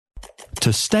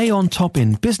To stay on top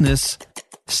in business,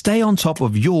 stay on top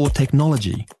of your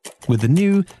technology with the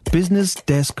new Business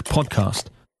Desk podcast,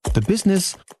 The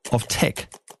Business of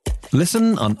Tech.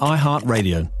 Listen on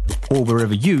iHeartRadio or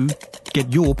wherever you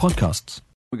get your podcasts.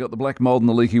 We got the black mould and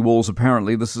the leaky walls.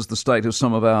 Apparently, this is the state of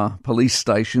some of our police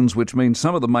stations, which means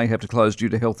some of them may have to close due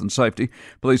to health and safety.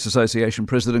 Police Association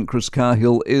President Chris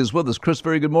Cahill is with us. Chris,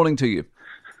 very good morning to you.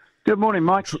 Good morning,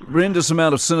 Mike. Tremendous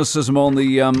amount of cynicism on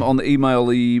the email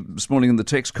this morning in the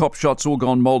text. Cop shots all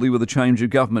gone mouldy with a change of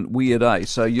government. Weird, eh?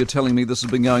 So you're telling me this has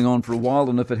been going on for a while,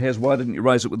 and if it has, why didn't you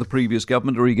raise it with the previous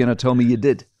government, or are you going to tell me you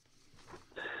did?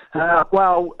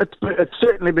 Well, it's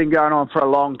certainly been going on for a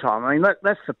long time. I mean,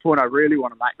 that's the point I really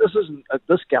want to make. This isn't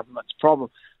this government's problem.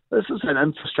 This is an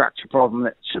infrastructure problem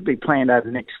that should be planned over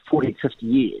the next 40, 50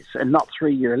 years and not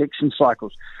 3-year election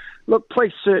cycles. Look,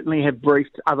 police certainly have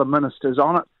briefed other ministers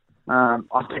on it.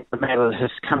 I think the matter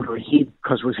has come to a head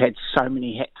because we've had so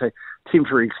many had to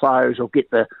temporarily close or get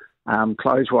the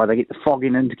close while they get the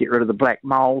fogging in to get rid of the black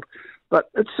mould. But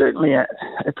it's certainly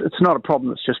it's not a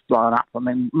problem that's just blown up. I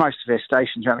mean, most of our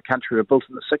stations around the country were built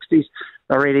in the 60s.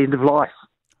 They're at end of life.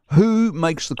 Who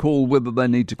makes the call whether they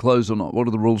need to close or not? What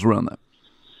are the rules around that?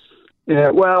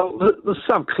 Yeah, well, there's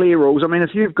some clear rules. I mean,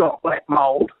 if you've got black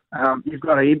mould, you've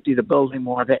got to empty the building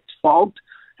while that's fogged,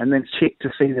 and then check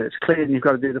to see that it's clear, and you've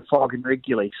got to do the fogging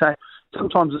regularly. So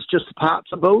sometimes it's just the parts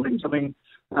of buildings. I mean,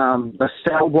 the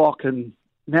cell block in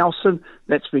Nelson,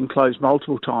 that's been closed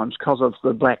multiple times because of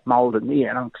the black mould in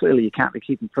there, and clearly you can't be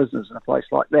keeping prisoners in a place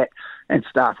like that and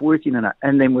staff working in it.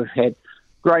 And then we've had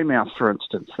Greymouth, for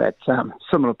instance, that's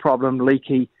similar problem,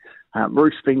 leaky,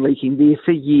 roof's been leaking there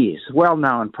for years,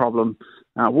 well-known problem,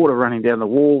 water running down the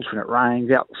walls when it rains,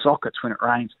 out the sockets when it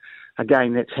rains.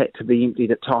 Again, that's had to be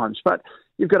emptied at times. But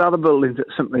you've got other buildings that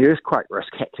simply earthquake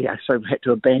risk had to go, so we've had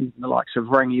to abandon the likes of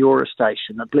Rangiora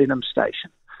Station, the Blenheim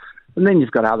Station. And then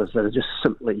you've got others that are just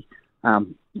simply no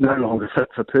longer fit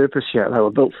for purpose yet. They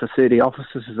were built for 30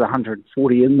 offices, there's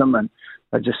 140 in them, and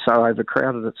they're just so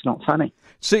overcrowded it's not funny.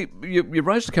 See, you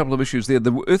raised a couple of issues there.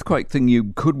 The earthquake thing,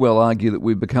 you could well argue that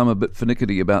we've become a bit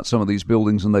finicky about some of these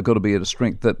buildings, and they've got to be at a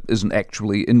strength that isn't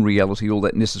actually, in reality, all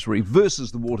that necessary,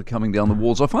 versus the water coming down the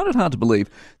walls. I find it hard to believe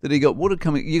that you got water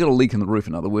coming, you got a leak in the roof,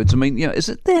 in other words. I mean, is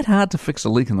it that hard to fix a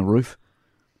leak in the roof?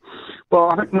 Well,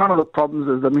 I think one of the problems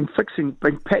is,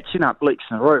 patching up leaks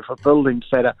in the roof of buildings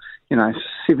that are,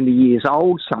 70 years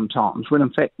old sometimes, when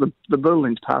in fact the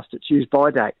building's past its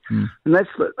use-by date. And that's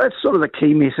sort of the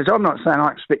key message. I'm not saying I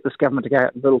expect this government to go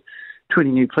out and build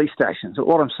 20 new police stations, but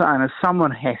what I'm saying is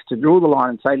someone has to draw the line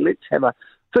and say, let's have a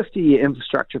 50-year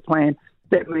infrastructure plan.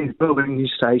 That means building new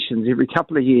stations every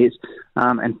couple of years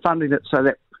and funding it so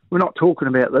that we're not talking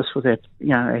about this with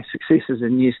our successors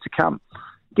in years to come.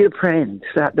 Get a plan and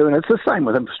start doing it. It's the same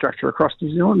with infrastructure across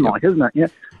New Zealand, Mike, isn't it? Yeah,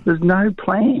 there's no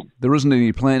plan. There isn't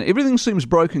any plan. Everything seems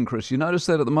broken, Chris. You notice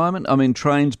that at the moment? I mean,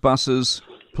 trains, buses,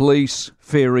 police,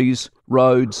 ferries,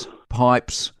 roads,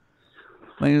 pipes.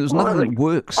 I mean, there's nothing that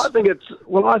works. I think it's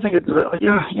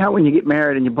when you get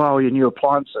married and you buy all your new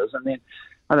appliances and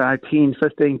then, 10,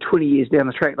 15, 20 years down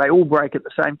the track, they all break at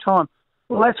the same time.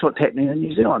 Well, that's what's happening in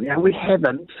New Zealand.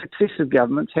 Successive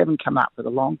governments haven't come up with a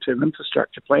long-term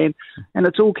infrastructure plan, and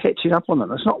it's all catching up on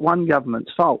them. It's not one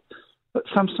government's fault, but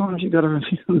sometimes you've got to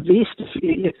invest.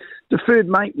 Deferred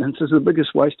maintenance is the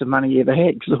biggest waste of money you ever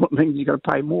had because it means you've got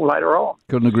to pay more later on.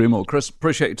 Couldn't agree more. Chris,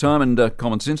 appreciate your time and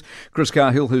common sense. Chris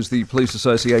Cahill, who's the Police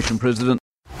Association President.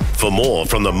 For more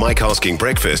from the Mike Hosking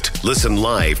Breakfast, listen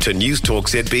live to News Talk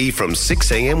ZB from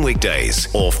 6 a.m. weekdays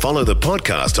or follow the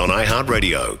podcast on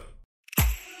iHeartRadio.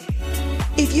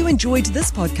 If you enjoyed this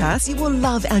podcast, you will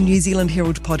love our New Zealand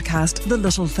Herald podcast, The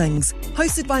Little Things,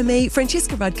 hosted by me,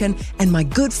 Francesca Rudkin, and my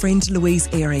good friend Louise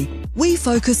Airy. We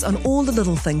focus on all the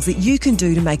little things that you can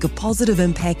do to make a positive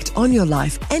impact on your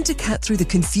life and to cut through the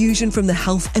confusion from the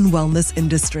health and wellness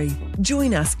industry.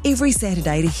 Join us every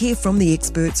Saturday to hear from the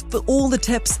experts for all the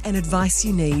tips and advice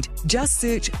you need. Just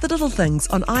search The Little Things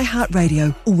on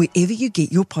iHeartRadio or wherever you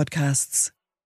get your podcasts.